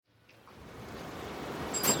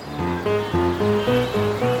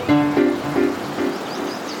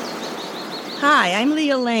Hi, I'm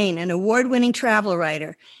Leah Lane, an award-winning travel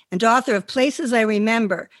writer and author of Places I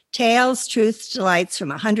Remember, Tales, Truths, Delights from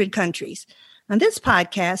 100 Countries. On this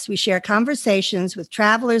podcast, we share conversations with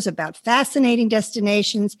travelers about fascinating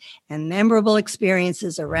destinations and memorable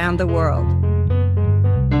experiences around the world.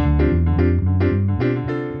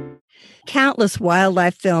 Countless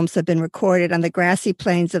wildlife films have been recorded on the grassy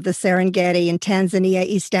plains of the Serengeti in Tanzania,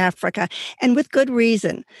 East Africa, and with good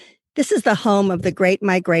reason. This is the home of the great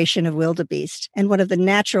migration of wildebeest and one of the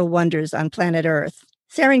natural wonders on planet Earth.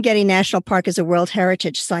 Serengeti National Park is a World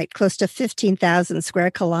Heritage Site close to 15,000 square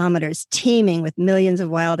kilometers, teeming with millions of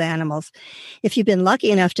wild animals. If you've been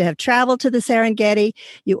lucky enough to have traveled to the Serengeti,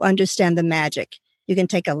 you understand the magic. You can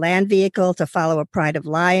take a land vehicle to follow a pride of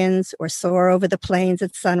lions or soar over the plains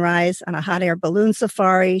at sunrise on a hot air balloon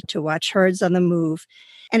safari to watch herds on the move.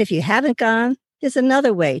 And if you haven't gone, there's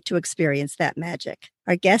another way to experience that magic.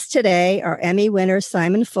 Our guests today are Emmy winner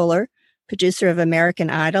Simon Fuller, producer of American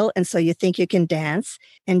Idol and So You Think You Can Dance,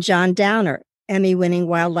 and John Downer, Emmy-winning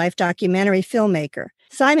wildlife documentary filmmaker.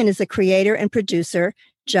 Simon is the creator and producer,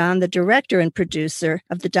 John the director and producer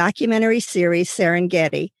of the documentary series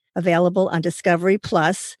Serengeti, available on Discovery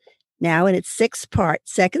Plus, now in its six-part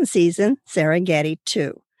second season, Serengeti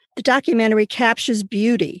 2. The documentary captures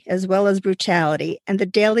beauty as well as brutality and the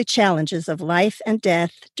daily challenges of life and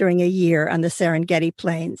death during a year on the Serengeti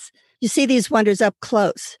Plains. You see these wonders up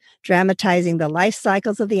close, dramatizing the life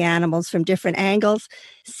cycles of the animals from different angles,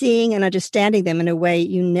 seeing and understanding them in a way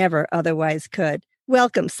you never otherwise could.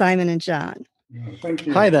 Welcome, Simon and John. Thank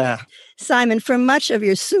you. Hi there. Simon, for much of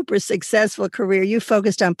your super successful career, you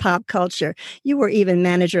focused on pop culture. You were even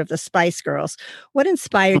manager of the Spice Girls. What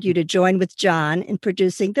inspired you to join with John in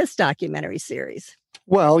producing this documentary series?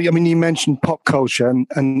 Well, I mean, you mentioned pop culture,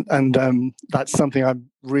 and that's something I'm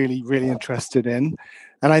really, really interested in.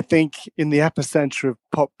 And I think in the epicenter of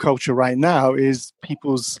pop culture right now is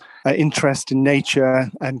people's interest in nature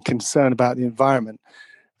and concern about the environment.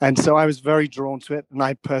 And so I was very drawn to it. And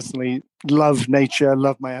I personally love nature,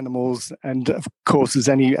 love my animals. And of course, as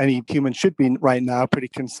any human should be right now, pretty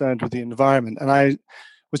concerned with the environment. And I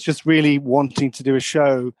was just really wanting to do a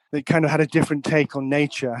show that kind of had a different take on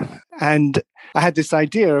nature. And I had this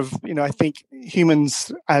idea of, I think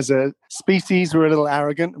humans as a species, we're a little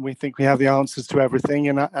arrogant and we think we have the answers to everything.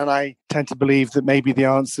 And I tend to believe that maybe the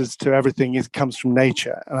answers to everything comes from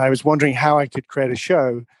nature. And I was wondering how I could create a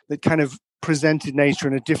show that kind of presented nature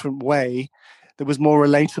in a different way that was more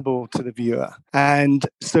relatable to the viewer. And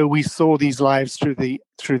so we saw these lives through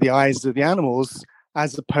the eyes of the animals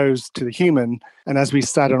as opposed to the human. And as we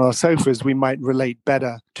sat on our sofas, we might relate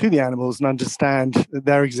better to the animals and understand that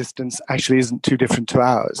their existence actually isn't too different to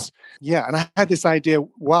ours. Yeah, and I had this idea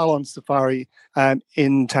while on safari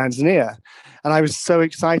in Tanzania. And I was so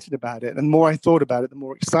excited about it. And the more I thought about it, the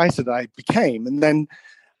more excited I became. And then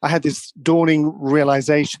I had this dawning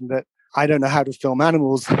realization that I don't know how to film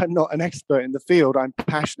animals. I'm not an expert in the field. I'm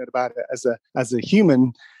passionate about it as a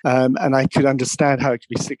human, and I could understand how it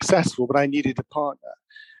could be successful, but I needed a partner.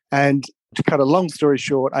 And to cut a long story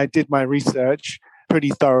short, I did my research pretty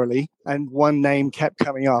thoroughly, and one name kept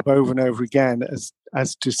coming up over and over again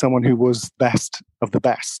as to someone who was best of the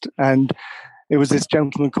best. And it was this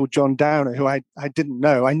gentleman called John Downer, who I didn't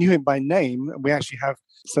know. I knew him by name, and we actually have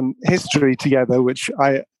some history together, which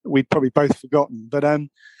we'd probably both forgotten. But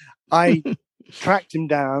I tracked him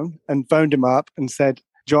down and phoned him up and said,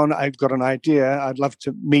 John, I've got an idea. I'd love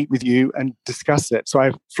to meet with you and discuss it. So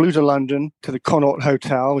I flew to London to the Connaught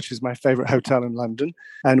Hotel, which is my favorite hotel in London.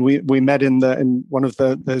 And we met in one of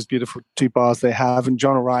those beautiful two bars they have. And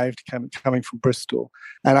John arrived coming from Bristol.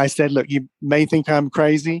 And I said, look, you may think I'm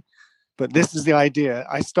crazy, but this is the idea.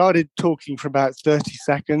 I started talking for about 30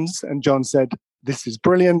 seconds and John said, this is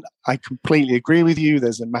brilliant. I completely agree with you.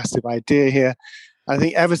 There's a massive idea here. I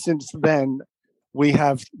think ever since then, we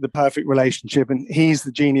have the perfect relationship, and he's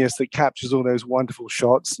the genius that captures all those wonderful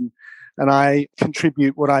shots. And I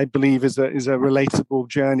contribute what I believe is a relatable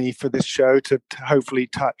journey for this show to hopefully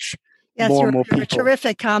touch more and more people. You're a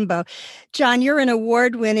terrific combo. John, you're an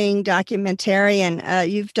award-winning documentarian.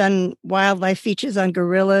 You've done wildlife features on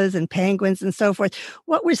gorillas and penguins and so forth.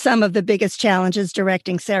 What were some of the biggest challenges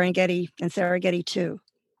directing Serengeti and Serengeti 2?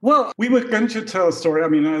 Well, we were going to tell a story. I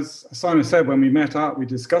mean, as Simon said, when we met up, we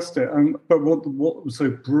discussed it. But what was so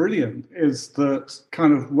brilliant is that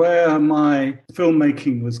kind of where my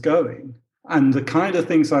filmmaking was going and the kind of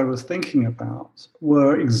things I was thinking about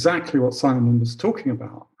were exactly what Simon was talking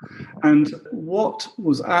about. And what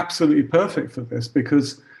was absolutely perfect for this,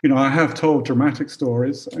 because, I have told dramatic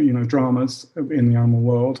stories, dramas in the animal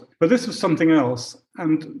world, but this was something else.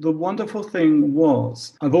 And the wonderful thing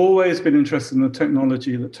was, I've always been interested in the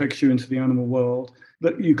technology that takes you into the animal world,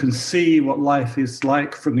 that you can see what life is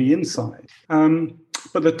like from the inside.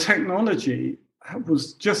 But the technology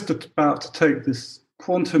was just about to take this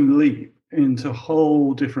quantum leap into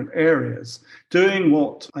whole different areas, doing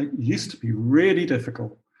what used to be really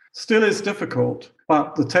difficult. Still is difficult,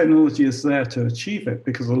 but the technology is there to achieve it,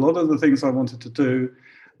 because a lot of the things I wanted to do,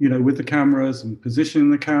 with the cameras and positioning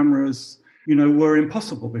the cameras, were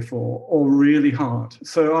impossible before or really hard.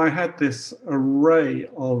 So I had this array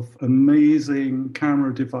of amazing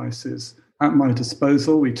camera devices at my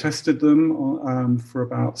disposal. We tested them for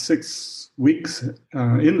about 6 weeks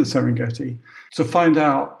in the Serengeti to find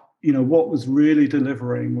out, what was really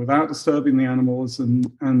delivering without disturbing the animals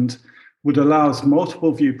and would allow us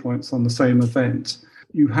multiple viewpoints on the same event.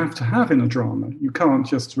 You have to have in a drama. You can't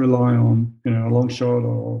just rely on, a long shot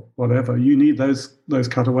or whatever. You need those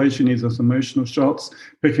cutaways. You need those emotional shots,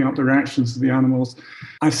 picking up the reactions of the animals.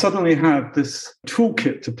 I suddenly had this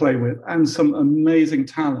toolkit to play with and some amazing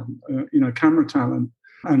talent, camera talent,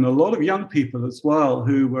 and a lot of young people as well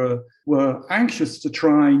who were anxious to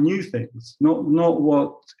try new things, not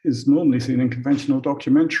what is normally seen in conventional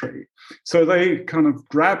documentary. So they kind of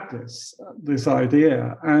grabbed this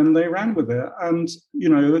idea and they ran with it. And,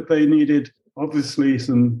 they needed obviously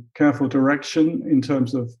some careful direction in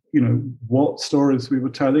terms of, what stories we were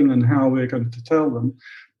telling and how we're going to tell them.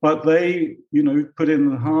 But they, put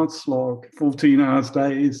in the hard slog, 14 hours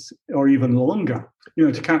days or even longer,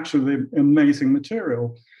 to capture the amazing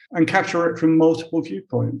material and capture it from multiple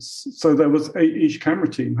viewpoints. So there was each camera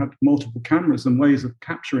team had multiple cameras and ways of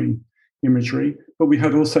capturing imagery, but we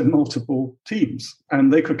had also multiple teams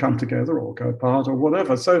and they could come together or go apart or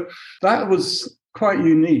whatever. So that was quite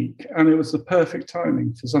unique, and it was the perfect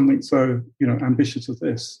timing for something so, ambitious as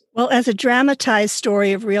this. Well, as a dramatized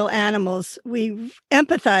story of real animals, we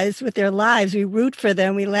empathize with their lives. We root for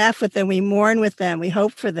them. We laugh with them. We mourn with them. We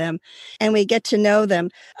hope for them, and we get to know them.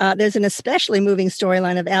 There's an especially moving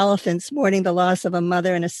storyline of elephants mourning the loss of a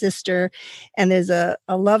mother and a sister, and there's a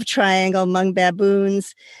love triangle among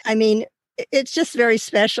baboons. I mean, it's just very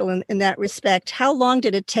special in that respect. How long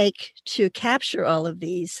did it take to capture all of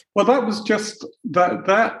these? Well, that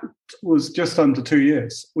was just under 2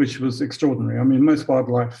 years, which was extraordinary. I mean, most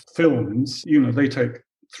wildlife films, they take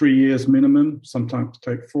 3 years minimum, sometimes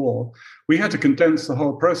take 4. We had to condense the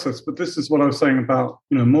whole process, but this is what I was saying about,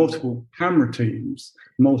 multiple camera teams,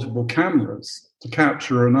 multiple cameras to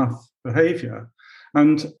capture enough behavior.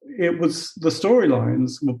 And it was, the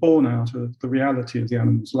storylines were born out of the reality of the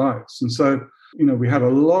animals' lives. And so, we had a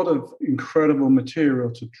lot of incredible material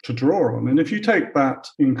to draw on. And if you take that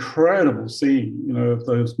incredible scene, of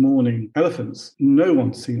those mourning elephants, no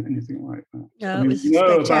one's seen anything like that. No, it was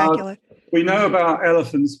spectacular. We know about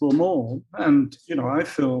elephants will mourn. And, I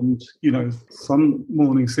filmed, some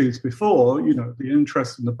mourning scenes before, the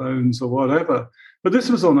interest in the bones or whatever. But this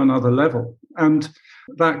was on another level. And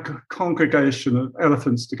that congregation of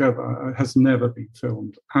elephants together has never been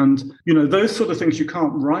filmed. And, those sort of things you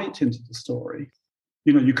can't write into the story.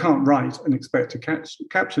 You can't write and expect to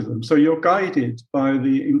capture them. So you're guided by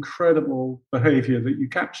the incredible behavior that you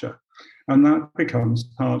capture. And that becomes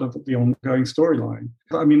part of the ongoing storyline.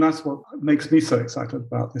 I mean, that's what makes me so excited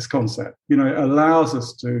about this concept. It allows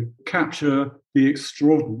us to capture the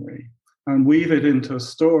extraordinary and weave it into a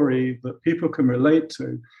story that people can relate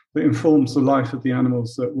to, that informs the life of the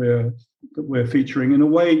animals that we're featuring in a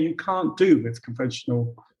way you can't do with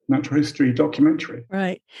conventional natural history documentary.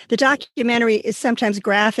 Right. The documentary is sometimes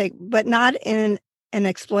graphic, but not in an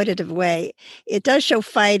exploitative way. It does show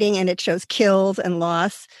fighting and it shows kills and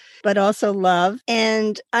loss, but also love.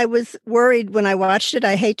 And I was worried when I watched it.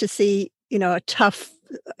 I hate to see, a tough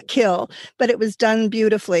kill, but it was done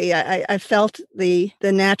beautifully. I felt the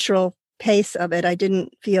natural pace of it. I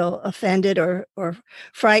didn't feel offended or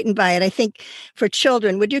frightened by it. I think for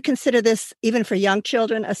children, would you consider this, even for young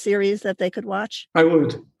children, a series that they could watch? I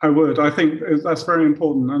would. I think that's very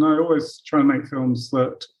important. And I always try and make films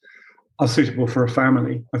that are suitable for a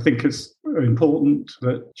family. I think it's important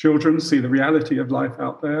that children see the reality of life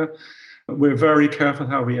out there. We're very careful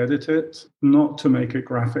how we edit it, not to make it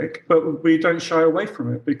graphic, but we don't shy away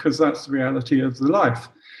from it because that's the reality of the life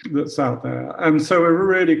that's out there. And so we're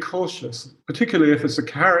really cautious, particularly if it's a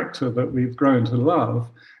character that we've grown to love,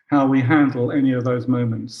 how we handle any of those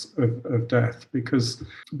moments of death because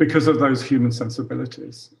of those human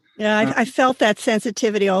sensibilities. Yeah, I felt that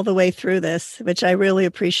sensitivity all the way through this, which I really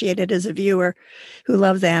appreciated as a viewer who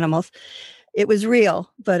loves animals. It was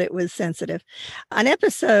real, but it was sensitive. On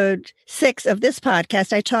episode 6 of this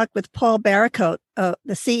podcast, I talked with Paul Barracote, the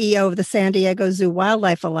CEO of the San Diego Zoo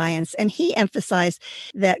Wildlife Alliance, and he emphasized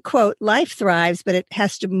that, quote, life thrives, but it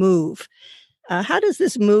has to move. How does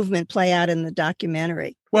this movement play out in the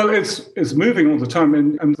documentary? Well, it's moving all the time,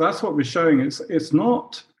 and that's what we're showing. It's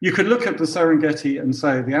not. You could look at the Serengeti and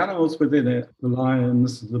say the animals within it, the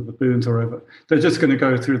lions, the baboons, or whatever, they're just going to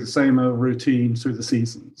go through the same old routine through the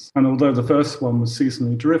seasons. And although the first one was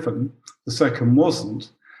seasonally driven, the second wasn't.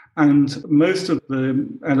 And most of the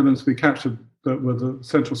elements we captured that were the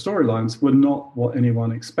central storylines were not what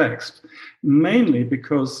anyone expects, mainly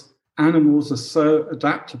because animals are so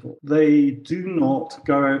adaptable. They do not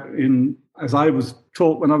go out in, as I was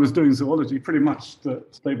taught when I was doing zoology, pretty much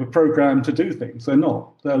that they were programmed to do things. They're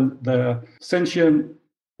not. They're sentient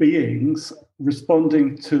beings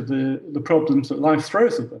responding to the problems that life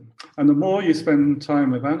throws at them. And the more you spend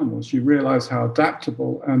time with animals, you realize how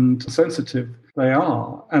adaptable and sensitive they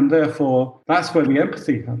are. And therefore, that's where the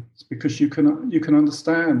empathy happens, because you can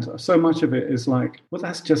understand. So much of it is like, well,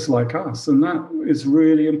 that's just like us. And that is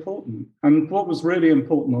really important. And what was really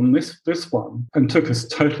important on this one, and took us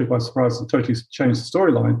totally by surprise and totally changed the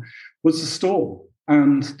storyline, was the storm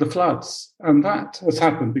and the floods. And that has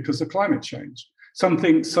happened because of climate change.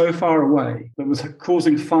 Something so far away that was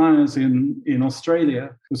causing fires in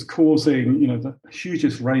Australia, was causing, the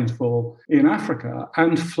hugest rainfall in Africa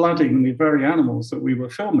and flooding the very animals that we were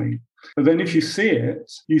filming. But then if you see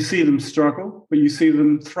it, you see them struggle, but you see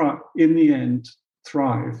them in the end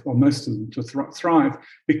thrive, or most of them to thrive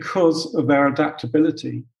because of their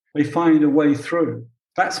adaptability. They find a way through.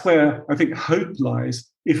 That's where I think hope lies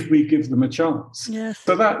if we give them a chance. Yes.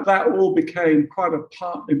 So that all became quite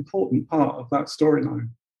important part of that storyline.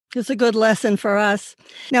 It's a good lesson for us.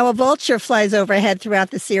 Now, a vulture flies overhead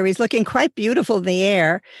throughout the series, looking quite beautiful in the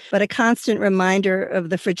air, but a constant reminder of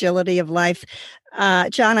the fragility of life.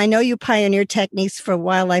 John, I know you pioneered techniques for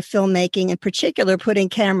wildlife filmmaking, in particular putting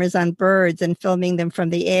cameras on birds and filming them from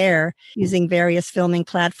the air using various filming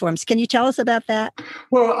platforms. Can you tell us about that?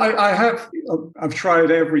 Well, I've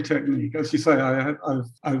tried every technique. As you say,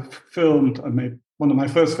 I've filmed. I made one of my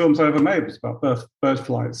first films I ever made was about bird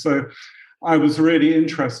flight. So I was really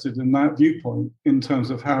interested in that viewpoint in terms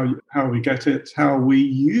of how we get it, how we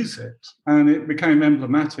use it. And it became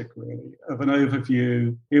emblematic, really, of an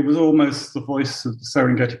overview. It was almost the voice of the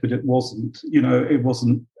Serengeti, but it wasn't. It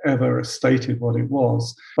wasn't ever stated what it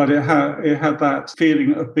was. But it had that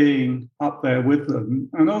feeling of being up there with them,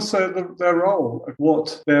 and also their role,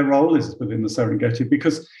 what their role is within the Serengeti,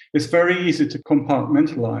 because it's very easy to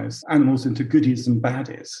compartmentalize animals into goodies and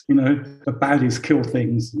baddies. The baddies kill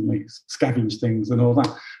things and they scavenge things and all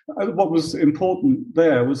that. What was important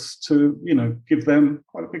there was to, give them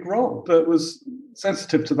quite a big role that was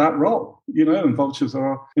sensitive to that role, and vultures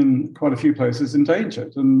are in quite a few places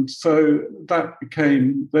endangered. And so that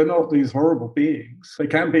became, they're not these horrible beings. They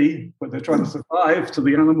can be, but they're trying to survive to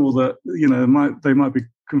the animal that, they might be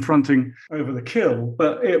confronting over the kill,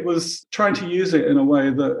 but it was trying to use it in a way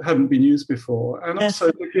that hadn't been used before, and also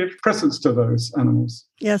to give presence to those animals.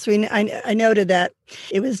 Yes, I noted that.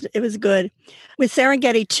 It was good. With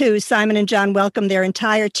Serengeti 2, Simon and John welcomed their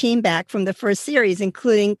entire team back from the first series,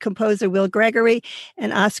 including composer Will Gregory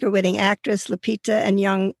and Oscar-winning actress Lupita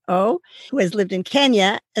Nyong'o, who has lived in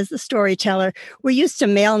Kenya as the storyteller. We're used to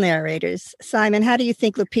male narrators. Simon, how do you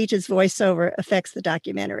think Lupita's voiceover affects the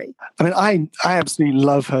documentary? I mean, I absolutely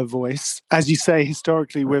love her voice. As you say,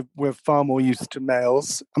 historically, we're far more used to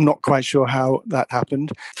males. I'm not quite sure how that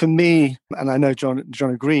happened. For me, and I know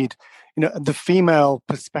John agreed, the female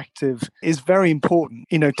perspective is very important,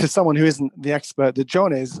 to someone who isn't the expert that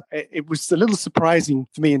John is. It was a little surprising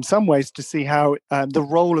for me in some ways to see how the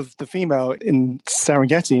role of the female in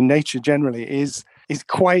Serengeti, in nature generally, is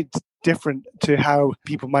quite different to how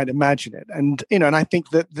people might imagine it. And, and I think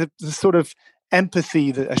that the sort of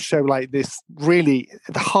empathy that a show like this really,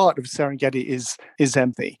 at the heart of Serengeti is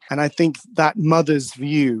empathy. And I think that mother's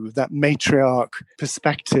view, that matriarch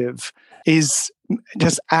perspective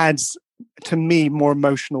just adds, to me, more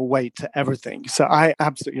emotional weight to everything. So I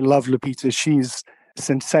absolutely love Lupita. She's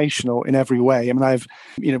sensational in every way. I mean, I've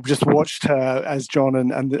just watched her as John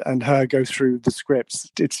and her go through the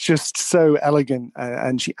scripts. It's just so elegant,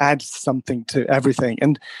 and she adds something to everything.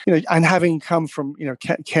 And and having come from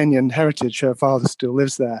Kenyan heritage, her father still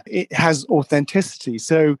lives there. It has authenticity.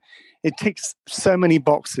 So it ticks so many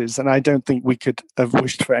boxes, and I don't think we could have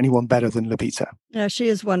wished for anyone better than Lupita. Yeah, she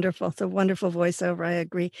is wonderful. It's a wonderful voiceover. I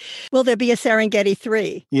agree. Will there be a Serengeti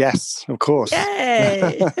 3? Yes, of course.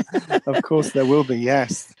 Yay! Of course there will be,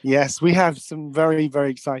 yes. Yes, we have some very,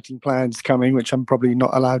 very exciting plans coming, which I'm probably not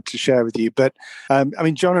allowed to share with you. But,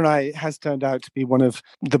 John and I has turned out to be one of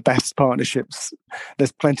the best partnerships.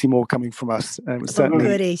 There's plenty more coming from us.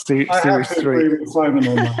 Certainly Series 3. Agree with Simon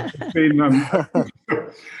on that. It's been,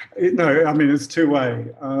 no, I mean, it's two-way.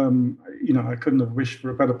 I couldn't have wished for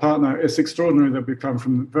a better partner. It's extraordinary that we've come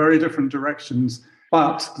from very different directions,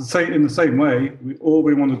 but in the same way, all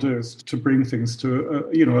we want to do is to bring things to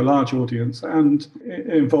a large audience and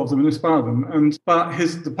involve them and inspire them. But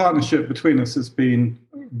the partnership between us has been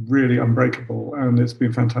really unbreakable, and it's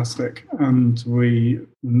been fantastic. And we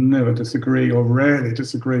never disagree, or rarely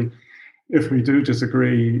disagree. If we do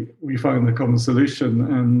disagree, we find the common solution,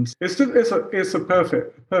 and it's a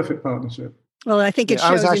perfect partnership. Well, I think it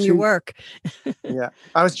shows in your work. Yeah,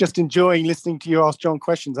 I was just enjoying listening to you ask John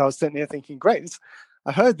questions. I was sitting there thinking, great,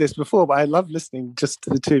 I heard this before, but I love listening just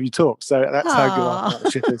to the two of you talk. So that's how good our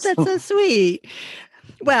partnership is. That's so sweet.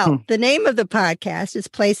 Well, the name of the podcast is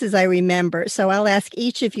Places I Remember. So I'll ask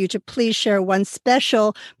each of you to please share one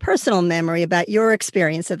special personal memory about your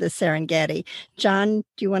experience of the Serengeti. John,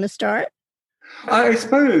 do you want to start? I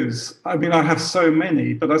suppose, I have so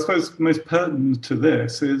many, but I suppose most pertinent to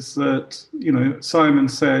this is that, Simon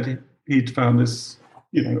said he'd found this,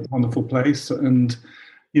 wonderful place, and,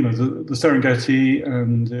 the Serengeti,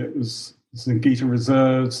 and it was Zingita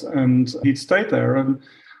reserves, and he'd stayed there. And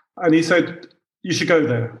he said, you should go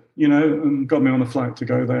there, and got me on a flight to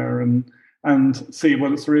go there and see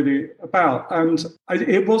what it's really about. And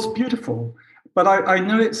it was beautiful. But I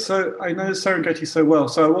know Serengeti so well,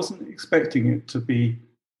 so I wasn't expecting it to be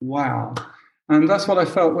wow. And that's what I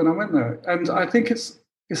felt when I went there. And I think it's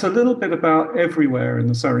a little bit about everywhere in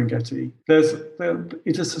the Serengeti.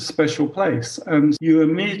 It is a special place, and you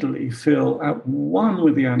immediately feel at one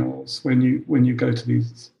with the animals when you go to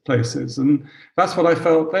these places. And that's what I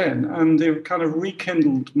felt then. And it kind of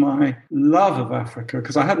rekindled my love of Africa,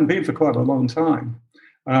 because I hadn't been for quite a long time.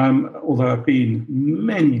 Although I've been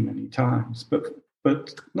many, many times,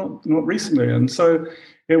 but not recently. And so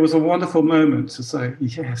it was a wonderful moment to say,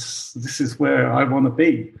 yes, this is where I want to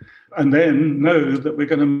be. And then know that we're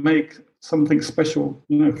going to make something special,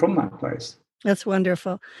 from that place. That's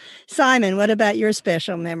wonderful. Simon, what about your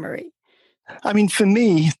special memory? For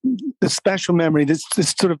me, the special memory, this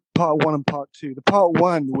sort of part one and part two. The part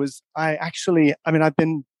one was I've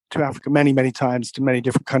been to Africa many, many times, to many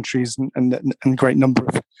different countries, and a great number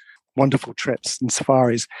of wonderful trips and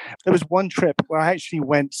safaris. There was one trip where I actually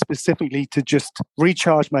went specifically to just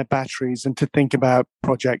recharge my batteries and to think about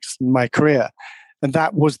projects in my career. And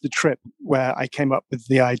that was the trip where I came up with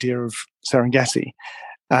the idea of Serengeti.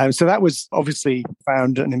 So that was obviously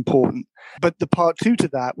profound and important. But the part two to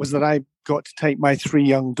that was that I got to take my 3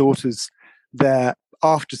 young daughters there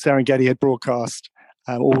after Serengeti had broadcast,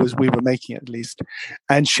 or as we were making it at least,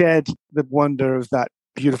 and shared the wonder of that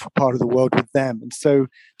beautiful part of the world with them. And so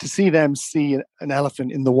to see them see an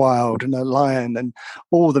elephant in the wild and a lion and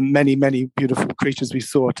all the many, many beautiful creatures we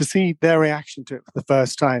saw, to see their reaction to it for the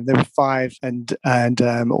first time. They were 5 and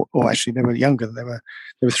actually they were younger. They were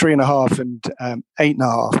 3.5 and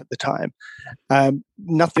 8.5 at the time.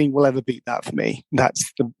 Nothing will ever beat that for me.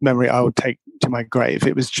 That's the memory I would take to my grave.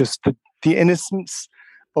 It was just the innocence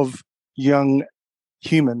of young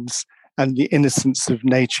humans and the innocence of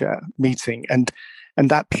nature meeting, and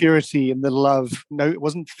that purity and the love. No, it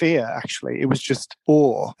wasn't fear, actually. It was just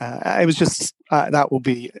awe. It was just, that will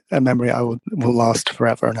be a memory I will last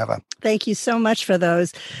forever and ever. Thank you so much for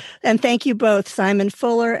those. And thank you both, Simon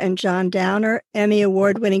Fuller and John Downer, Emmy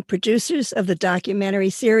Award-winning producers of the documentary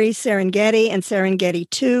series Serengeti and Serengeti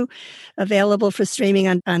 2, available for streaming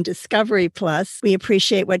on Discovery Plus. We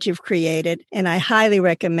appreciate what you've created, and I highly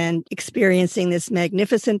recommend experiencing this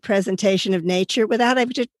magnificent presentation of nature without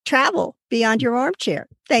having to travel beyond your armchair.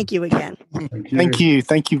 Thank you again. Thank you.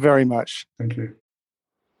 Thank you very much. Thank you.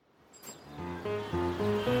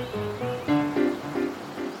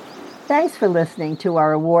 Thanks for listening to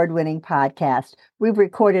our award-winning podcast. We've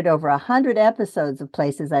recorded over 100 episodes of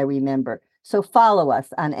Places I Remember, so follow us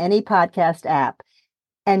on any podcast app.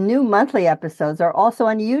 And new monthly episodes are also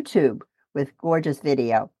on YouTube with gorgeous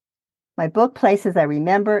video. My book, Places I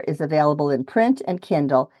Remember, is available in print and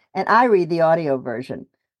Kindle, and I read the audio version.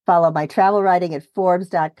 Follow my travel writing at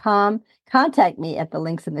Forbes.com. Contact me at the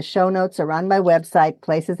links in the show notes or on my website,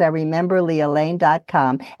 placesiremember,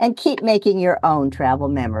 lealane.com, and keep making your own travel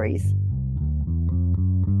memories.